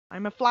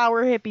I'm a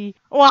flower hippie.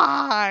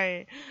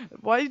 Why?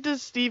 Why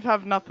does Steve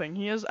have nothing?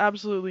 He has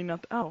absolutely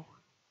nothing. Oh.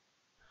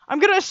 I'm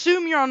gonna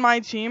assume you're on my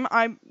team.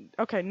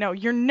 Okay, no,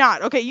 you're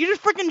not. Okay, you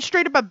just freaking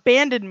straight up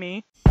abandoned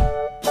me.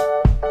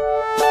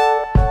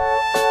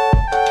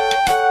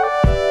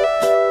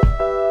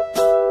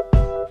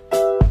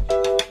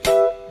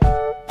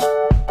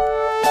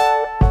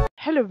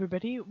 Hello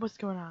everybody, what's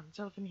going on? It's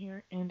Elephant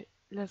here, and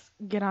let's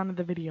get on to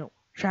the video,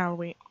 shall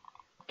we?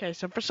 Okay,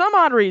 so for some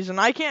odd reason,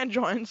 I can't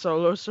join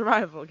solo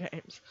survival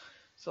games.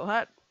 So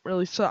that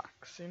really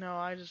sucks. You know,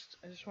 I just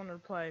wanted to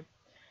play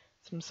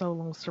some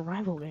solo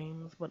survival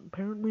games, but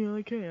apparently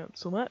I can't.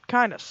 So that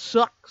kind of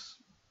sucks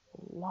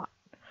a lot.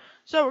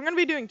 So we're going to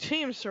be doing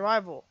team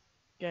survival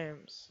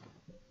games.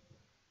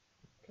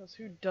 Because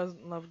who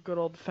doesn't love good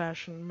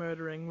old-fashioned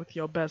murdering with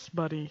your best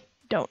buddy?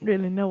 Don't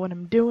really know what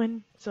I'm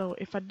doing, so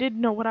if I did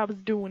know what I was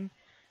doing,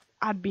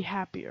 I'd be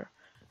happier.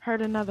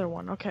 Heard another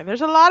one. Okay,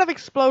 there's a lot of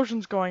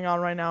explosions going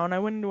on right now, and I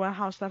went into a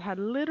house that had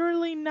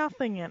literally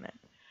nothing in it.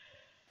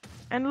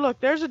 And look,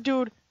 there's a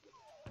dude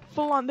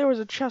full on. There was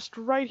a chest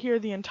right here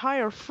the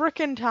entire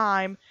frickin'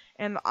 time,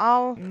 and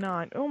I'll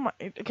not. Oh my.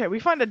 Okay, we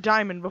find a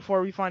diamond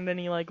before we find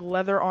any like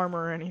leather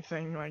armor or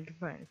anything. Like,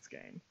 thanks,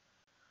 game.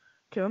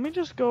 Okay, let me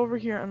just go over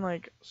here and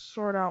like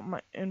sort out my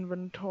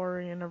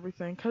inventory and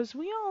everything, cause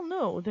we all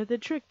know that the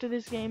trick to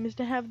this game is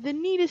to have the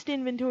neatest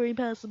inventory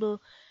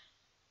possible.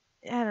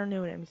 I don't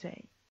know what I'm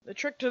saying. The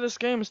trick to this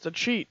game is to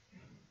cheat.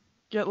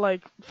 Get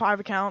like 5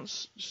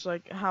 accounts, just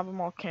like have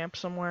them all camp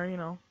somewhere, you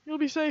know. You'll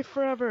be safe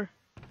forever.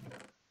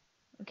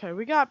 Okay,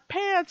 we got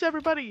pants,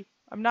 everybody!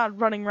 I'm not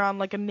running around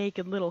like a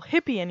naked little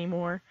hippie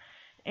anymore.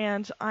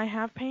 And I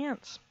have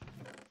pants.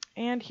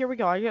 And here we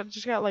go. I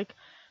just got like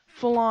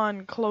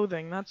full-on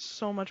clothing. That's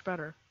so much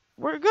better.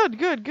 We're good.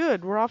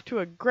 We're off to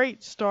a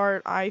great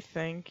start, I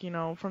think, you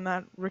know, from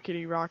that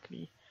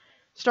rickety-rockety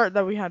start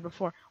that we had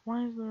before.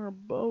 Why is there a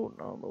boat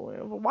all the way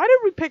over? Why did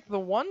we pick the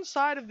one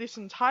side of this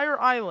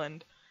entire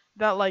island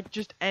that, like,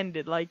 just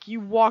ended? Like, you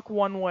walk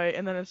one way,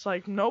 and then it's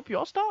like, nope,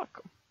 you're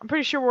stuck. I'm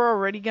pretty sure we're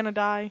already gonna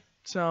die,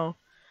 so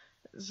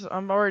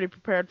I'm already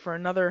prepared for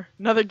another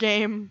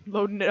game,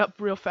 loading it up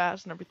real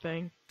fast and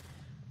everything.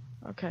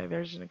 Okay,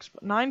 there's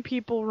 9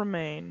 people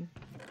remain.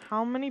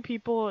 How many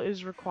people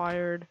is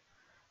required?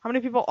 How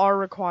many people are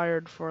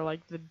required for,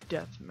 like, the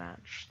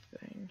deathmatch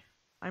thing?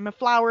 I'm a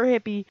flower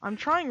hippie. I'm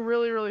trying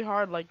really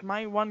hard. Like,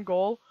 my one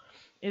goal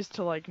is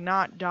to, like,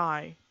 not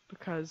die,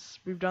 because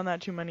we've done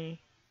that too many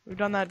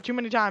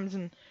times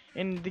in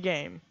the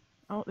game.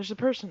 Oh, there's a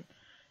person.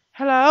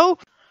 Hello?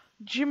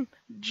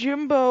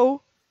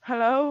 Jimbo.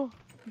 Hello?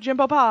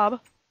 Jimbo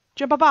Bob.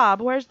 Jimbo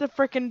Bob, where's the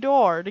frickin'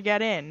 door to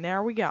get in?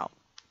 There we go.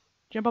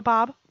 Jimbo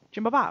Bob.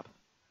 Jimbo Bob.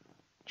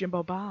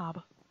 Jimbo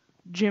Bob.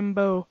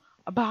 Jimbo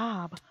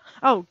Bob.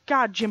 Oh,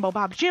 God, Jimbo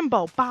Bob.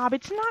 Jimbo Bob,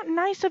 it's not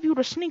nice of you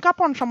to sneak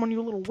up on someone,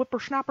 you little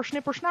whippersnapper,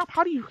 snipper, snap.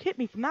 How do you hit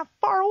me from that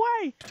far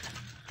away?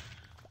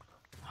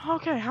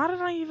 Okay, how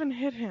did I even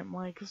hit him?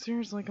 Like,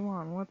 seriously, come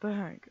on, what the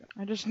heck?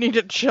 I just need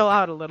to chill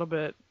out a little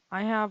bit.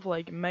 I have,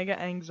 like, mega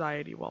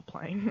anxiety while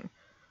playing.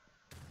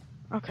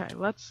 Okay,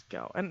 let's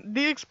go. And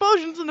the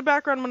explosions in the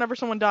background whenever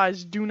someone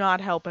dies do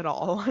not help at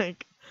all.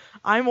 Like,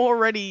 I'm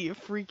already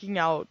freaking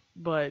out,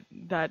 but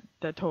that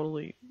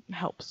totally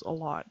helps a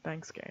lot.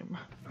 Thanks, game.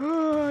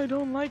 I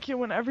don't like it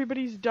when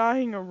everybody's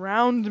dying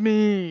around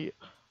me.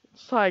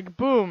 It's like,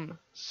 boom,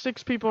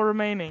 6 people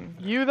remaining.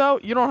 You, though,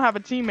 you don't have a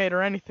teammate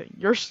or anything.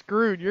 You're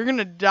screwed. You're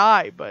gonna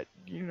die, but,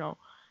 you know,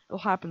 it'll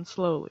happen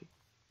slowly.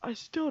 I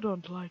still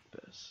don't like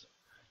this.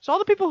 So all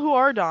the people who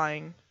are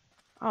dying...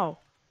 Oh.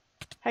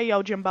 Hey,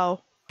 yo,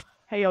 Jimbo.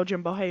 Hey, yo,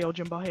 Jimbo. Hey, yo,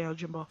 Jimbo. Hey, yo,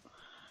 Jimbo.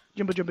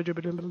 Jimbo.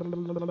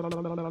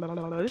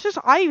 This is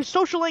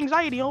social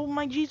anxiety. Oh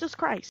my Jesus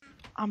Christ!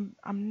 I'm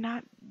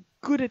not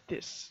good at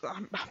this.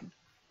 I'm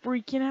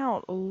freaking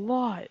out a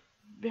lot,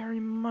 very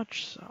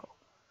much so.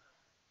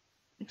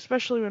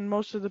 Especially when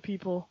most of the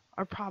people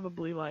are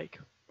probably like,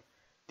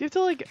 do you have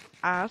to like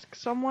ask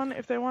someone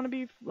if they want to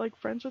be like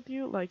friends with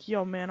you? Like,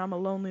 yo, man, I'm a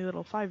lonely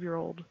little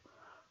 5-year-old.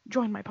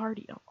 Join my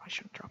party. Oh, I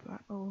shouldn't drop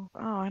that. Oh,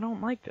 I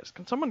don't like this.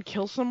 Can someone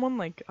kill someone?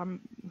 Like,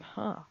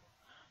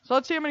 So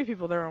let's see how many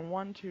people there are.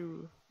 1,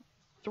 2,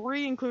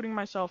 3, including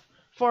myself.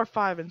 4,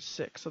 5, and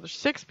 6. So there's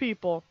 6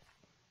 people.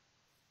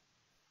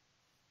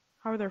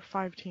 How are there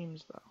 5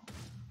 teams though?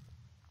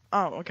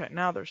 Oh, okay.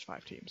 Now there's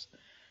 5 teams.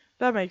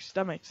 That makes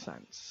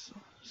sense.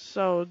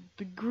 So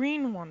the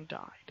green one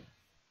died.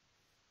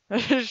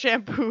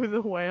 Shampoo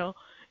the whale.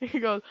 He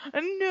goes,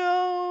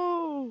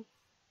 no.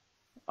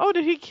 Oh,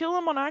 did he kill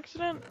him on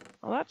accident?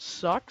 Oh, that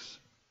sucks.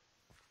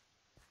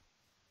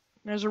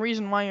 There's a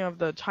reason why you have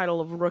the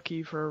title of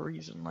rookie for a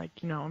reason.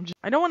 Like, you know,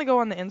 I don't want to go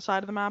on the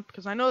inside of the map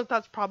because I know that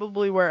that's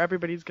probably where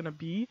everybody's gonna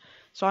be.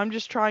 So I'm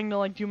just trying to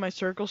like do my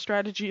circle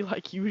strategy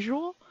like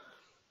usual,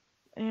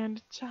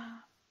 and it's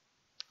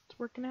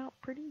working out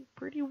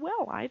pretty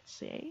well, I'd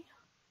say.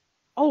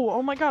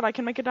 Oh my God, I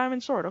can make a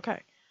diamond sword. Okay,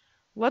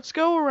 let's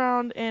go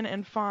around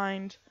and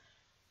find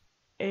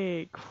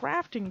a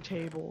crafting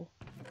table,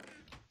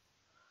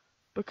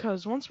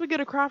 because once we get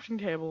a crafting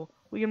table,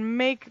 we can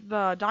make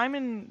the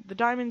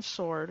diamond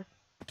sword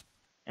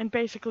and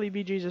basically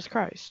be Jesus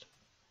Christ.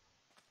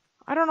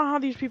 I don't know how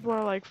these people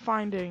are like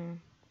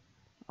finding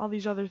all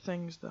these other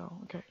things though.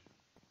 Okay.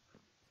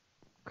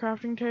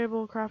 Crafting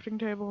table,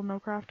 no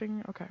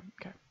crafting. Okay,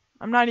 okay.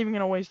 I'm not even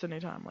gonna waste any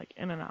time, like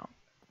in and out.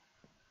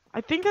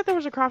 I think that there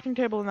was a crafting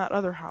table in that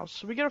other house,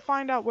 so we gotta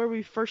find out where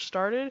we first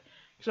started,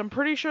 because I'm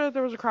pretty sure that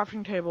there was a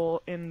crafting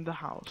table in the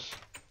house.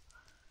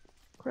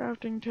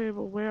 Crafting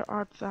table, where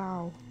art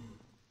thou?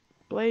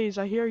 Blaze,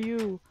 I hear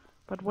you,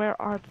 but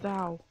where art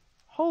thou?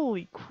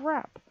 Holy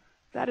crap!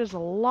 That is a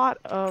lot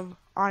of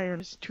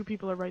iron. 2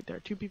 people are right there.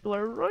 2 people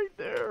are right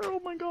there. Oh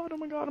my god, oh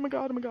my god, oh my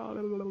god, oh my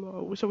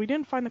god. So we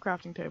didn't find the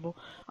crafting table.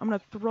 I'm gonna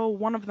throw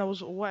one of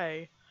those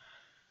away.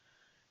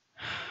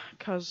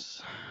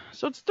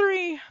 So it's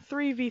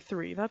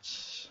 3v3.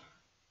 That's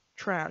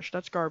trash.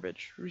 That's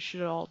garbage. We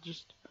should all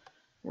just,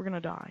 we're gonna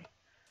die.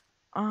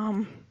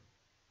 I'm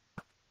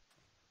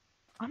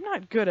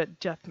not good at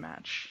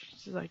deathmatch.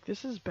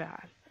 This is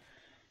bad.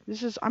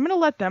 I'm gonna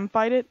let them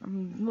fight it.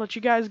 I'm gonna let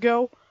you guys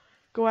go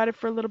at it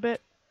for a little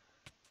bit.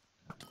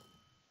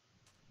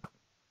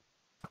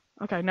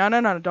 Okay, no,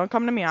 don't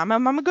come to me. I'm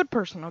a good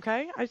person,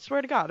 okay? I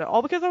swear to God.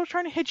 All because I was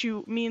trying to hit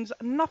you means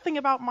nothing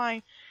about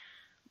my...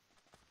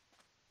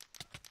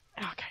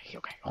 Okay.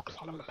 Okay,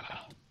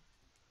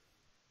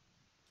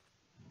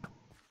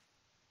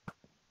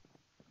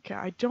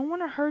 I don't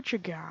want to hurt you,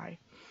 guy.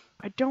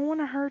 I don't want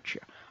to hurt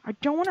you. I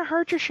don't want to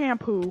hurt your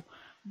shampoo,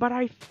 but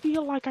I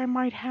feel like I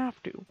might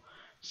have to.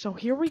 So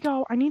here we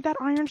go. I need that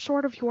iron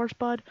sword of yours,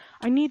 bud.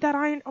 I need that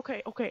iron...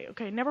 Okay.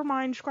 Never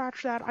mind.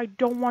 Scratch that. I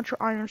don't want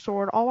your iron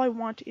sword. All I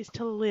want is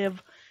to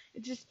live.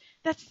 It just...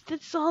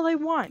 That's all I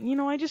want. You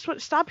know, I just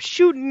want... Stop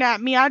shooting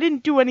at me. I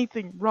didn't do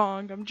anything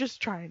wrong. I'm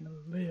just trying to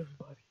live,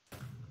 buddy.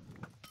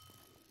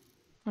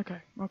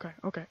 Okay.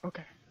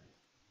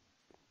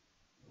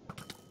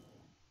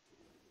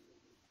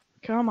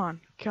 Come on.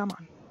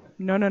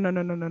 No.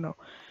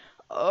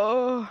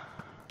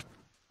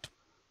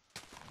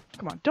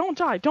 Come on, don't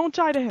die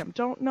to him.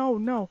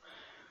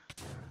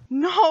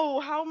 No,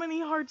 how many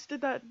hearts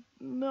did that?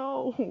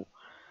 No.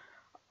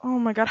 Oh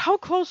my god, how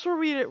close were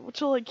we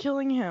to like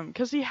killing him?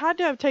 Because he had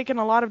to have taken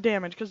a lot of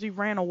damage because he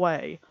ran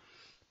away.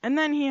 And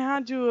then he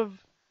had to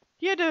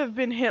have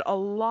been hit a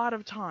lot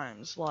of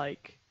times,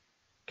 like,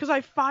 because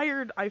I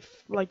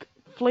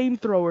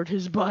flamethrowered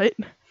his butt,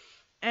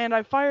 and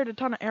I fired a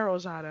ton of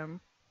arrows at him.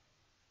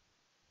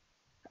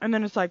 And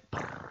then it's like,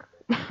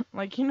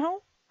 like, you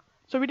know?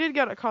 So we did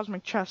get a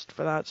cosmic chest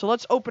for that. So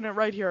let's open it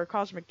right here, a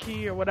cosmic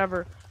key or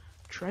whatever.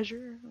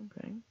 Treasure?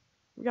 Okay.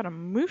 We got a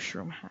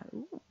mushroom hat.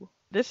 Ooh.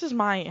 This is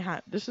my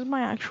hat. This is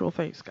my actual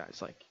face, guys.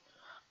 Like,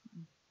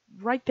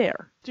 right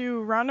there. Do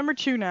round number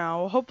 2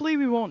 now. Hopefully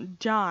we won't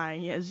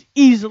die as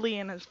easily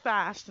and as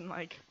fast and,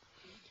 like,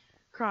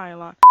 cry a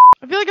lot.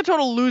 I feel like a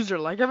total loser.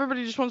 Like,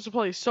 everybody just wants to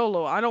play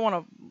solo. I don't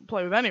want to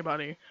play with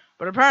anybody.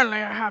 But apparently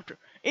I have to.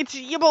 It's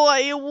your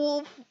boy,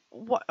 Wolf.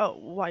 What? Oh,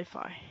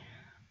 Wi-Fi.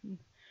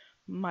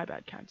 My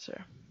bad,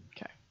 cancer.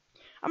 Okay.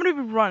 I'm gonna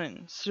be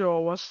running,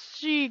 so I'll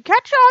catch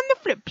you on the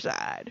flip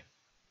side.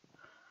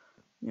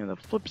 You know,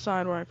 the flip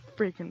side where I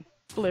freaking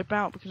flip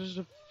out because it's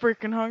a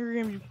freaking Hunger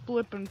Games. You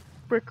flip and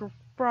fricker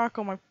frock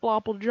on my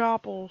flopple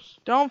jopples.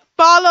 Don't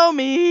follow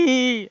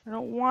me! I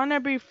don't wanna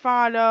be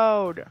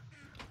followed.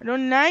 I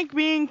don't like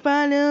being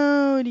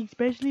followed,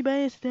 especially by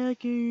a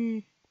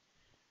stalker.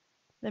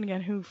 Then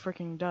again, who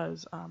freaking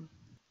does?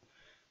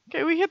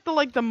 Okay, we hit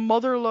the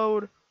mother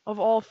lode of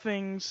all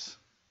things.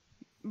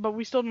 But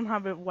we still don't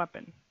have a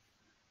weapon.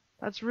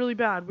 That's really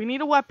bad. We need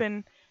a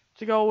weapon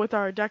to go with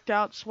our decked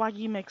out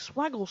Swaggy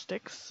McSwaggle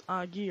Sticks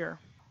gear.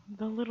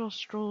 The little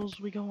strolls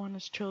we go on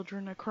as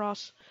children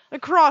across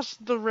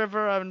the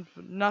river of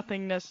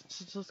nothingness.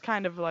 It's just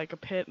kind of like a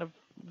pit of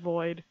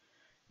void.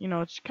 You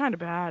know, it's kind of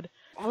bad.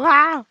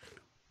 Ah!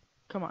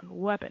 Come on,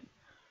 weapon.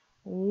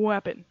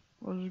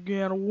 Let's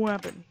get a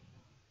weapon.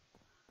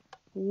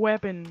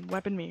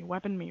 Weapon me.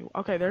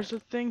 Okay, there's a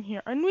thing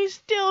here, and we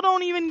still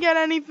don't even get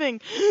anything.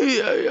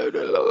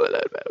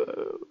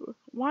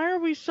 Why are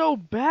we so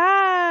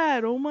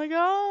bad? Oh my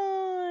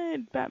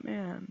god.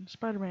 Batman,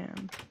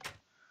 Spider-Man,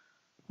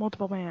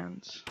 multiple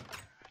bands.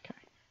 Okay.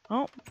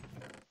 Oh.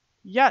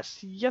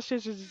 Yes.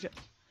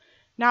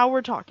 Now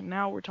we're talking.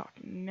 Now we're going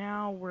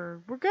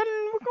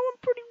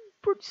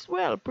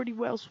pretty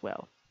well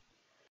swell.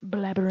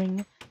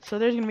 Blabbering. So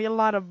there's gonna be a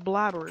lot of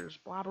blabbers.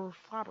 Blabber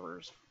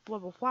flabbers.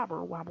 Blibble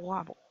flabber. Wabble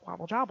wabble.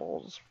 Wabble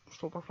jobbles.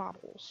 Super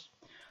flabbles.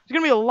 There's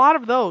gonna be a lot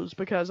of those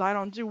because I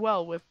don't do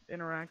well with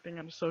interacting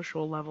on a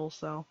social level,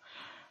 so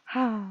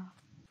I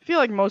feel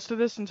like most of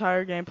this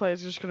entire gameplay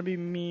is just gonna be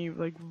me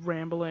like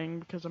rambling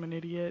because I'm an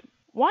idiot.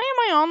 Why am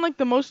I on like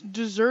the most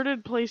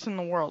deserted place in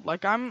the world?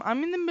 Like I'm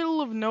in the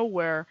middle of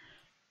nowhere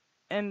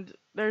and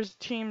there's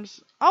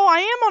teams. Oh,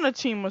 I am on a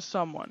team with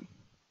someone.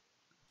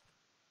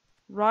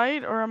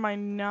 Right? Or am I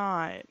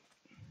not?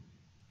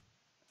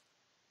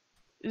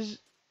 Is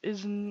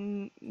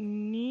Neen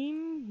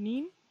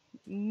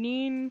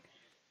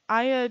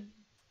Aya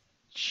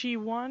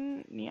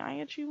Chi1?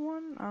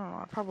 Chi1? I don't know,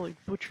 I probably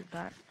butchered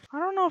that. I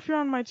don't know if you're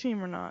on my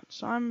team or not,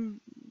 so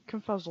I'm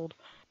confuzzled.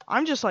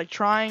 I'm just like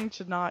trying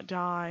to not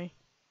die.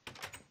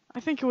 I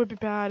think it would be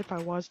bad if I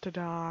was to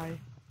die.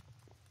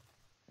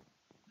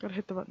 Gotta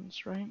hit the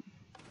buttons, right?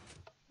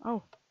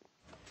 Oh.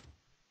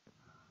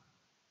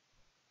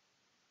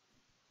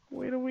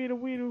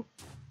 Weedle.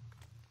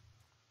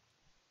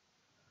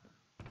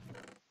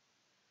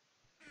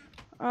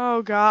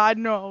 Oh god,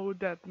 no,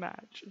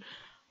 deathmatch.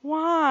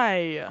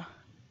 Why?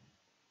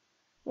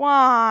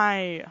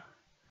 Why?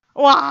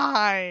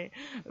 Why?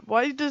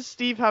 Why does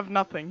Steve have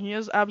nothing? He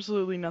has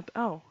absolutely nothing.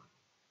 Oh.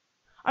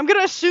 I'm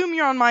gonna assume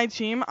you're on my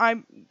team.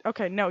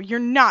 Okay, no, you're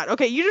not.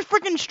 Okay, you just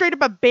freaking straight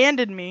up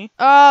abandoned me.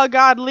 Oh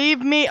god,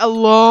 leave me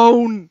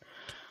alone.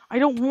 I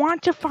don't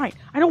want to fight.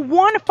 I don't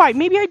want to fight.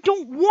 Maybe I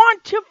don't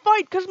want to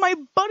fight because my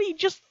buddy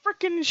just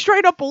freaking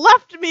straight up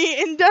left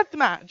me in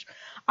deathmatch.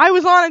 I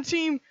was on a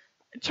team,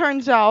 it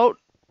turns out,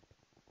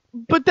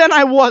 but then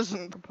I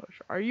wasn't.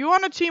 Are you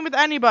on a team with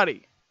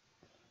anybody?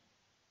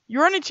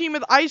 You're on a team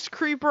with Ice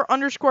Creeper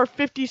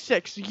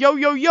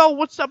 _56. Yo,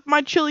 what's up,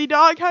 my chili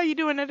dog? How you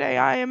doing today?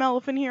 I am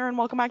Elephant here, and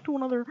welcome back to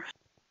another...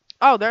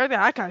 Oh,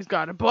 that guy's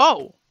got a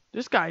bow.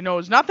 This guy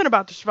knows nothing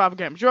about the survival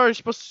games. You're already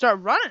supposed to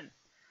start running.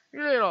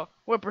 You little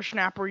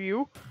whippersnapper,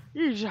 you.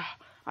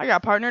 I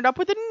got partnered up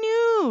with a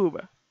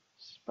noob.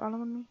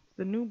 Following me?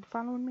 The noob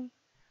following me?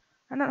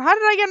 How did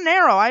I get an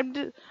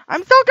arrow?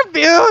 I'm so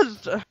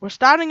confused. We're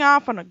starting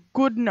off on a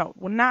good note.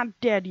 We're not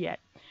dead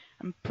yet.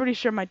 I'm pretty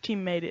sure my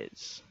teammate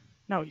is.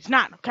 No, he's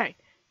not. Okay,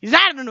 he's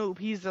not a noob.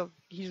 He's a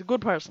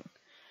good person.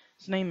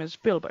 His name is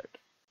Filbert.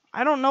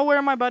 I don't know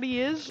where my buddy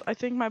is. I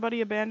think my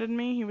buddy abandoned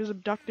me. He was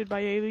abducted by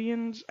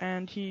aliens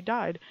and he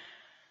died.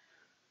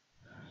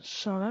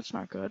 So that's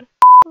not good.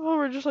 Oh,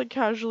 we're just like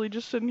casually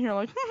just sitting here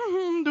like,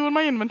 doing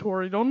my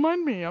inventory. Don't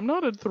mind me. I'm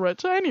not a threat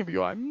to any of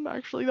you. I'm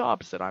actually the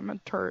opposite. I'm a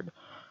turd.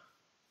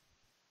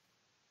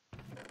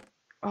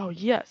 Oh,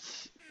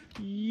 yes.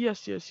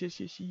 Yes.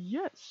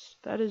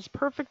 That is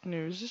perfect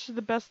news. This is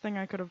the best thing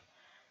I could have...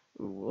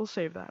 Ooh, we'll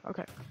save that.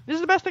 Okay. This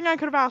is the best thing I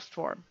could have asked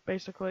for,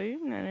 basically.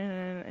 In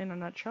a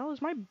nutshell.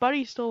 Is my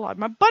buddy still alive?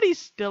 My buddy's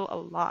still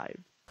alive.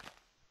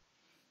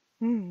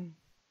 I'm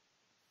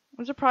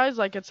surprised,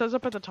 like, it says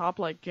up at the top,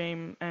 like,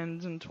 game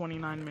ends in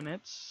 29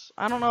 minutes.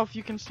 I don't know if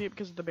you can see it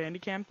because of the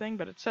Bandicam thing,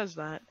 but it says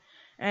that.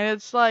 And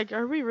it's like,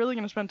 are we really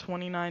gonna spend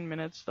 29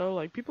 minutes, though?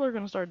 Like, people are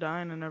gonna start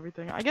dying and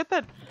everything. I get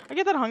that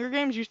Hunger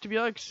Games used to be,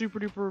 like, super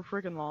duper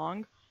freaking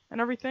long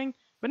and everything,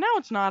 but now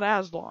it's not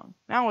as long.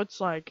 Now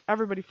it's like,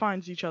 everybody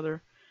finds each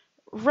other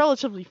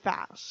relatively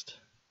fast.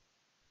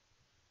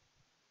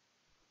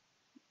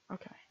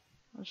 Okay.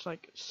 I'm just,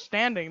 like,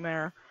 standing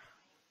there.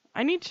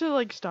 I need to,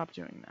 like, stop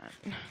doing that.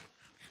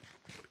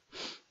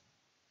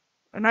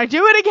 And I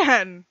do it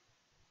again!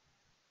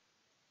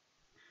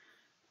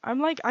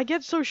 I'm like, I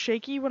get so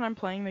shaky when I'm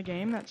playing the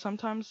game that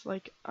sometimes,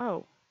 like,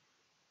 oh.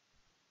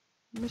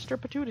 Mr.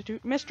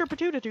 Patootatoo, Mr.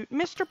 Patootatoo,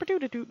 Mr.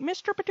 Patootatoo,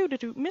 Mr.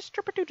 Patootatoo,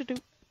 Mr. Patootatoo.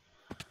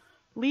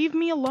 Leave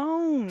me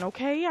alone,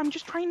 okay? I'm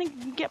just trying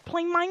to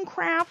play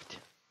Minecraft.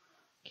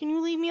 Can you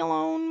leave me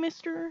alone,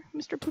 Mr.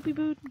 Poopy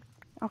Boot?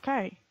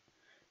 Okay.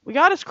 We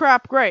got a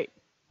scrap, great.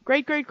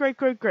 Great.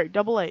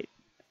 Double 8.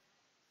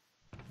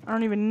 I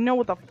don't even know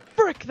what the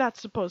frick that's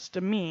supposed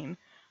to mean.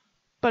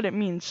 But it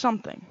means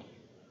something.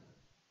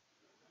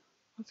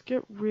 Let's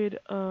get rid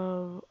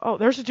of... Oh,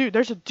 there's a dude!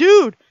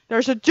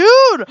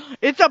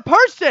 It's a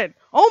person!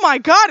 Oh my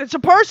god, it's a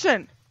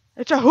person!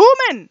 It's a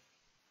human!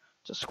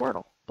 It's a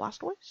Squirtle.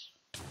 Blastoise?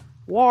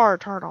 War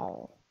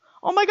Turtle.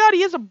 Oh my god,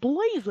 he has a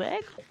blaze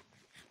egg!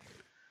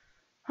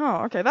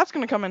 Oh, okay, that's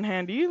gonna come in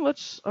handy.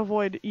 Let's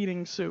avoid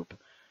eating soup.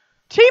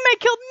 Teammate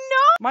killed... No!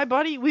 My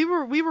buddy, we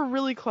were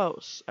really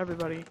close,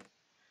 everybody.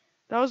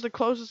 That was the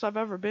closest I've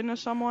ever been to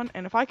someone,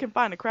 and if I can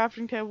find a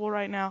crafting table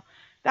right now,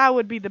 that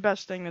would be the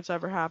best thing that's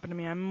ever happened to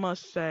me, I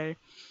must say.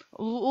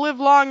 Live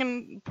long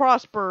and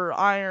prosper,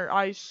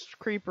 Ice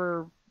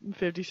Creeper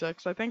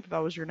 56. I think that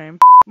was your name.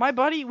 My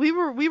buddy, we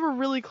were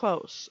really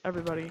close,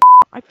 everybody.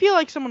 I feel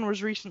like someone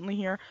was recently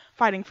here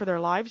fighting for their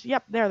lives.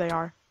 Yep, there they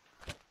are.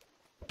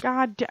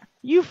 God damn.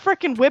 You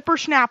frickin'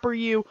 whippersnapper,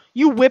 you.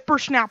 You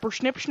whippersnapper,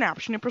 snipper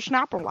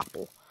snapper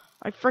lapple.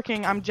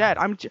 I'm dead.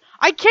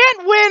 I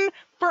can't win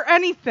for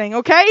anything,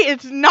 okay?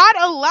 It's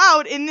not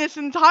allowed in this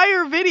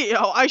entire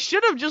video. I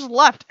should have just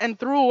left and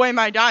threw away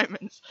my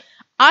diamonds.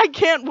 I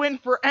can't win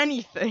for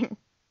anything.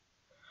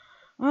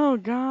 Oh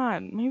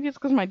god, maybe it's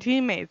because my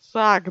teammates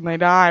suck and they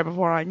die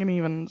before I can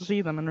even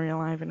see them in real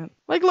life. And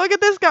like, look at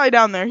this guy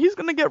down there. He's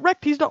gonna get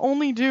wrecked. He's the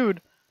only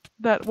dude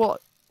that, well,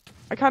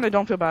 I kind of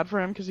don't feel bad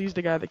for him because he's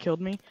the guy that killed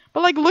me.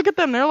 But like, look at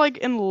them. They're like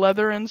in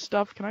leather and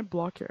stuff. Can I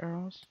block your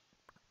arrows?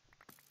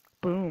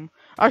 Boom.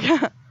 Okay.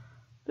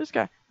 This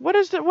guy. What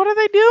are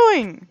they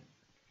doing?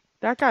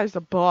 That guy's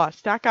the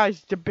boss. That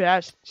guy's the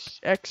best.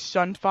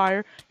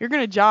 Sunfire. You're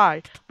gonna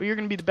die, but you're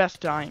gonna be the best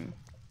dying.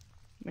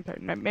 Okay,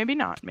 maybe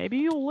not. Maybe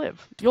you'll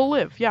live. You'll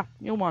live. Yeah,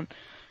 you'll win.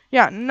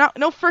 Yeah, no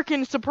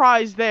freaking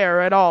surprise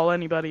there at all,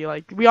 anybody.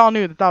 Like, we all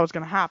knew that was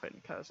gonna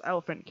happen, because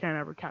Elephant can't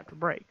ever catch a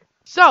break.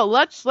 So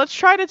let's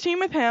try to team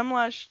with him.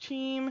 Let's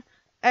team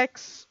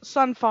X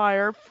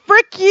Sunfire.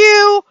 Frick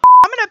you!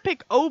 I'm gonna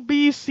pick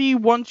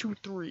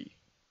OBC123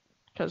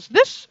 because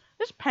this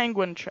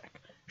penguin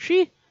chick,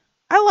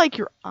 I like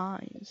your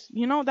eyes.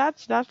 You know,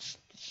 that's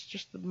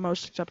just the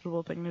most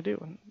acceptable thing to do.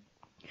 And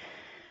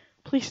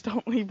please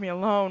don't leave me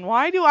alone.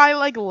 Why do I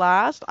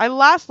last? I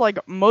last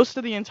like most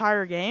of the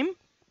entire game,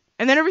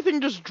 and then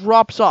everything just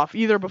drops off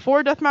either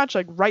before deathmatch,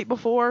 like right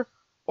before,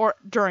 or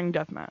during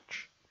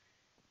deathmatch.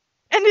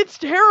 And it's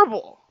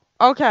terrible.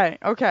 Okay,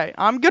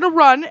 I'm gonna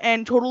run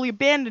and totally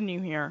abandon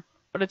you here.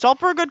 But it's all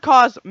for a good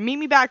cause. Meet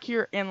me back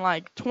here in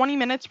like 20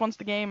 minutes once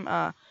the game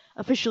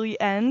officially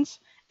ends.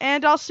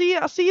 And I'll see you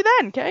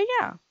then, okay?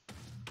 Yeah.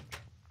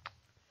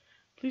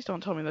 Please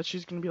don't tell me that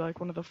she's gonna be like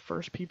one of the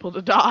first people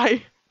to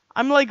die.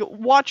 I'm like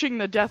watching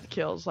the death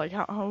kills, like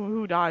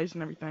who dies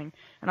and everything.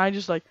 And I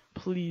just like,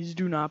 please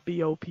do not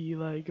be OP,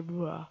 like,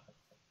 blah.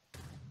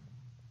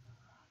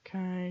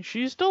 Okay,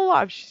 she's still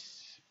alive.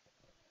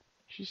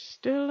 She's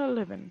still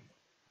living.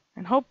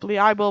 And hopefully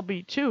I will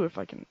be too if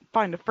I can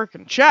find a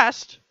frickin'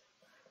 chest.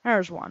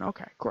 There's one.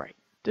 Okay, great.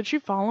 Did she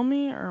follow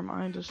me or am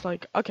I just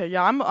like, okay,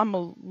 yeah, I'm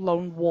a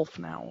lone wolf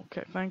now.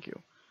 Okay, thank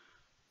you.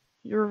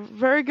 You're a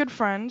very good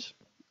friend.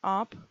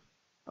 OP.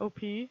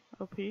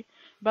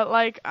 But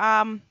like,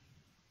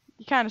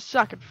 you kind of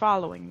suck at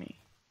following me.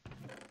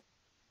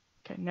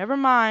 Okay, never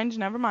mind.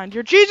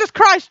 You're Jesus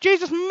Christ!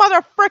 Jesus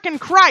mother frickin'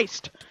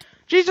 Christ!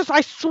 Jesus,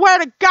 I swear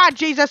to God,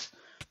 Jesus!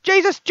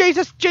 Jesus!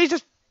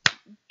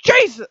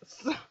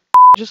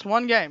 Just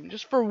one game.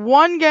 Just for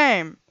one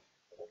game.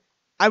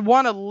 I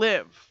want to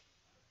live.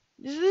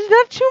 Is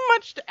that too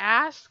much to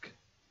ask?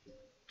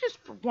 Just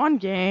for one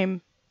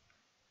game.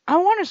 I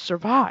want to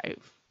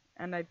survive.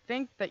 And I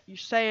think that you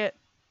say it.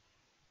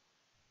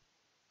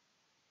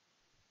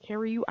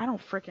 Harry, I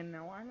don't frickin'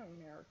 know. I'm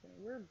American.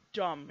 We're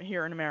dumb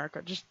here in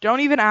America. Just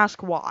don't even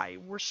ask why.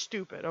 We're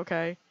stupid,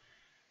 okay?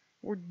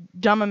 We're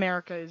dumb.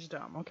 America is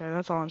dumb, okay?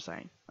 That's all I'm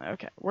saying.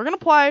 Okay, we're gonna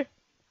play.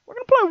 We're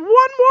gonna play one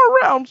more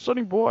round,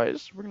 sonny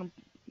boys. We're gonna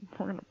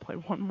play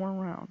one more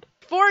round.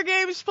 4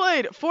 games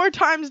played, 4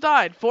 times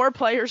died, 4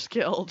 players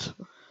killed.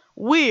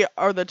 We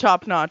are the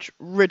top-notch,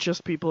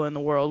 richest people in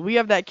the world. We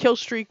have that kill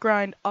streak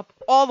grind up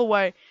all the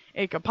way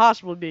it could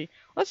possibly be.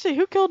 Let's see,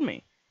 who killed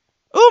me?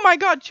 Oh my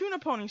god, Tuna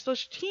Pony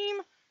 /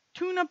 Team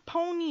Tuna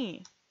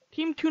Pony.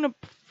 Team Tuna,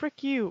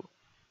 frick you.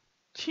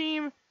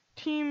 Team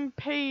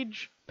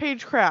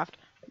Pagecraft.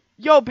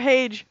 Yo,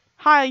 Paige.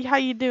 Hi, how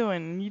you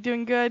doing? You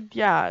doing good?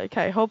 Yeah,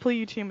 okay. Hopefully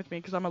you team with me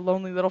because I'm a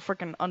lonely little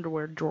freaking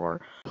underwear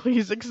drawer.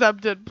 Please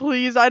accept it.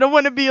 Please, I don't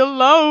want to be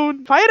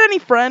alone. If I had any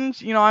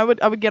friends, you know, I would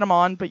get them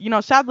on. But, you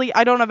know, sadly,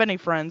 I don't have any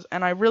friends.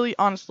 And I really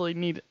honestly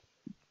need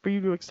for you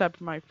to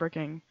accept my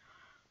freaking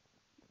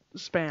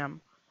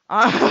spam.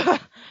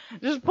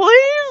 Just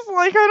please,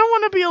 like, I don't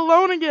want to be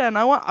alone again.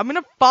 I'm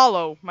gonna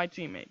follow my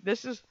teammate.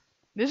 This is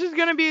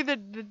gonna be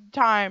the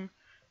time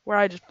where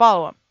I just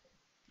follow him.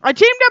 I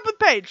teamed up with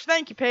Paige.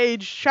 Thank you,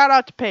 Paige. Shout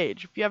out to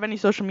Paige. If you have any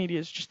social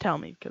medias, just tell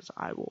me, because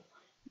I will.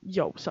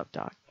 Yo, what's up,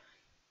 dog?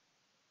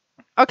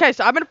 Okay,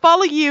 so I'm gonna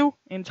follow you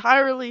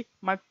entirely.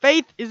 My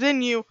faith is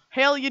in you.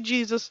 Hail you,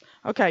 Jesus.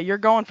 Okay, you're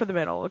going for the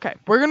middle. Okay,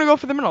 we're gonna go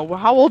for the middle. Well,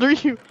 how old are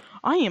you?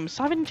 I am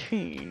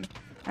 17.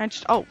 And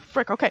just, oh,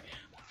 frick. Okay.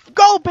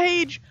 Go,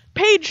 Paige!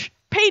 Paige,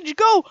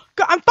 go!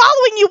 I'm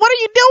following you! What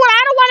are you doing?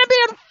 I don't want to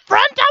be in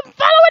front! I'm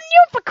following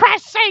you, for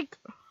Christ's sake!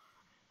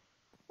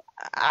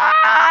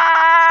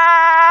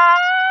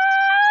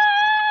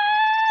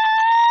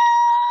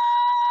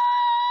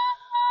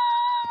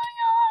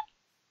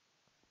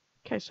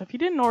 Okay, so if you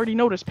didn't already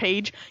notice,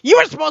 Paige, you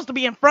were supposed to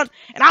be in front,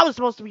 and I was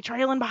supposed to be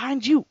trailing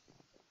behind you.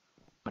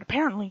 But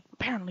apparently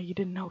you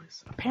didn't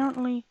notice.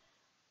 Apparently,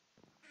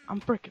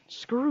 I'm freaking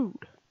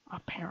screwed.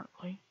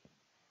 Apparently.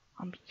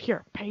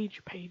 Here, Paige,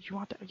 you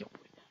want that? Yo,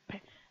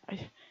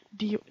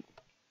 do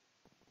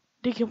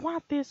you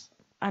want this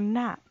or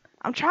not?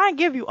 I'm trying to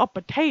give you a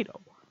potato.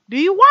 Do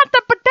you want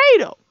the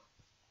potato?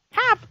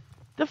 Have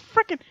the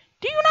frickin'.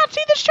 Do you not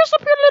see this chest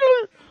up here,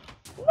 little?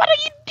 What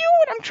are you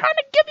doing? I'm trying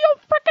to give you a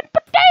frickin'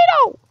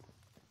 potato.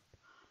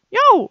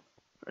 Yo,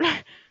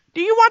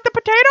 do you want the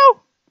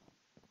potato?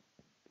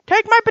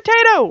 Take my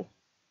potato.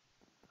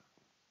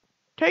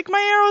 Take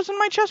my arrows and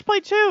my chest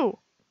plate too.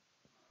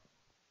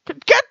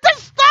 Get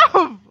this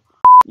stuff!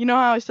 You know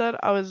how I said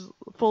I was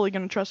fully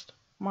gonna trust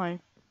my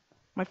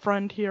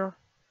friend here?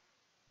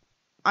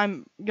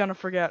 I'm gonna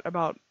forget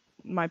about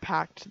my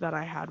pact that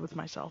I had with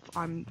myself.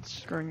 I'm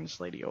screwing this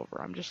lady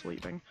over. I'm just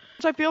leaving.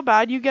 So I feel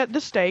bad. You get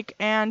the steak,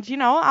 and you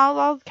know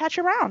I'll catch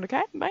you around.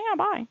 Okay? But yeah,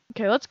 bye.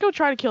 Okay, let's go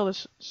try to kill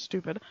this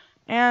stupid.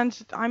 And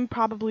I'm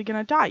probably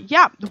gonna die.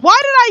 Yeah. Why?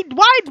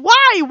 Why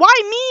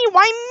me?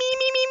 Why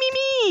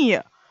me?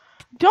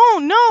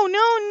 Don't. No.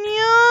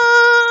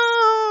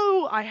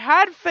 I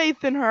had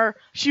faith in her.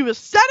 She was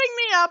setting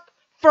me up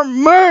for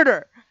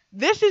murder.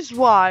 This is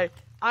why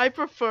I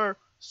prefer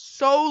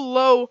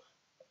solo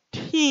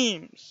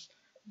teams.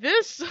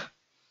 This,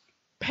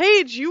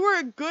 Paige, you were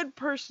a good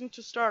person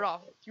to start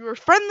off with. You were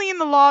friendly in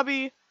the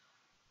lobby.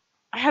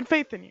 I had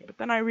faith in you, but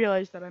then I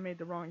realized that I made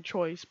the wrong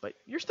choice. But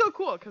you're still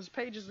cool, because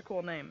Paige is a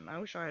cool name. I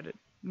wish I had a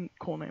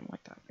cool name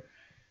like that.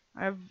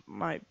 I have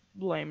my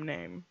lame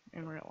name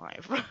in real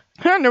life.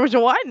 And there was a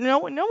what? No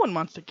one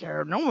wants to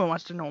care. No one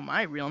wants to know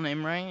my real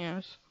name, right?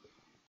 Yes.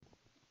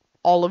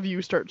 All of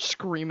you start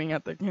screaming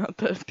at the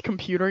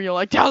computer. You're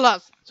like, tell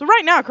us. So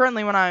right now,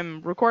 currently, when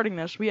I'm recording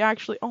this, we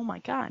actually, oh my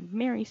God,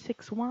 Mary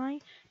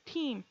 6Y,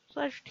 team,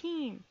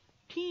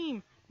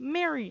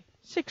 Mary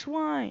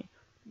 6Y,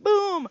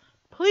 boom,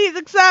 please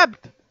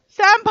accept,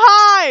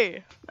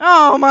 senpai.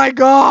 Oh my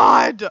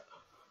God,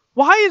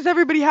 why does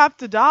everybody have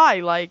to die?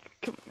 Like,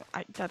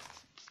 that's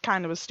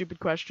kind of a stupid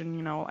question,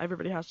 you know.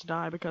 Everybody has to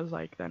die because,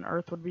 like, then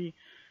Earth would be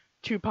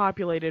too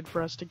populated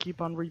for us to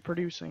keep on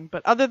reproducing.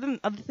 But other than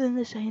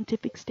the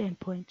scientific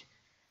standpoint,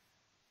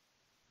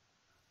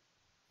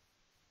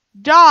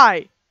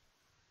 die,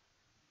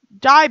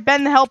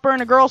 Ben the Helper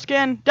in a girl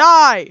skin,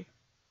 die.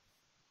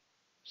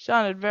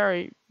 Sounded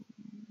very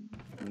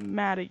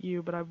mad at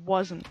you, but I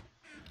wasn't.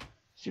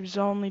 It was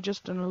only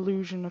just an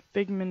illusion, a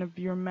figment of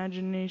your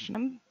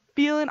imagination.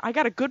 I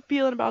got a good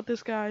feeling about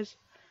this, guys.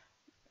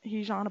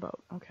 He's on a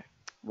boat. Okay.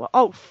 Well,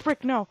 oh,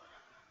 frick, no.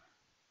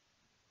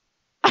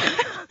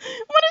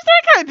 What is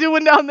that guy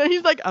doing down there?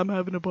 He's like, I'm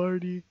having a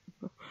party.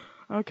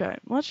 Okay,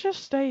 let's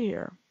just stay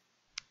here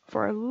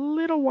for a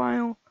little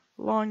while,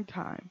 long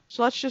time.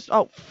 So let's just,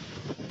 oh.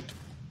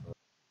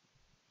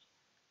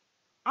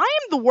 I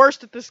am the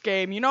worst at this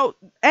game, you know,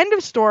 end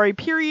of story,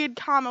 period,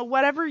 comma,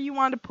 whatever you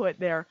want to put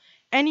there.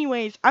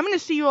 Anyways, I'm going to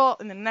see you all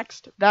in the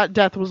next, that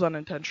death was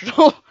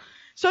unintentional.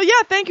 So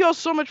yeah, thank you all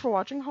so much for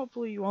watching.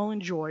 Hopefully you all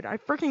enjoyed. I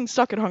freaking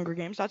suck at Hunger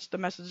Games. That's the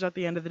message at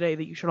the end of the day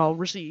that you should all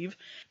receive.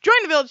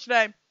 Join the village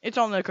today. It's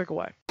only a click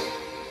away.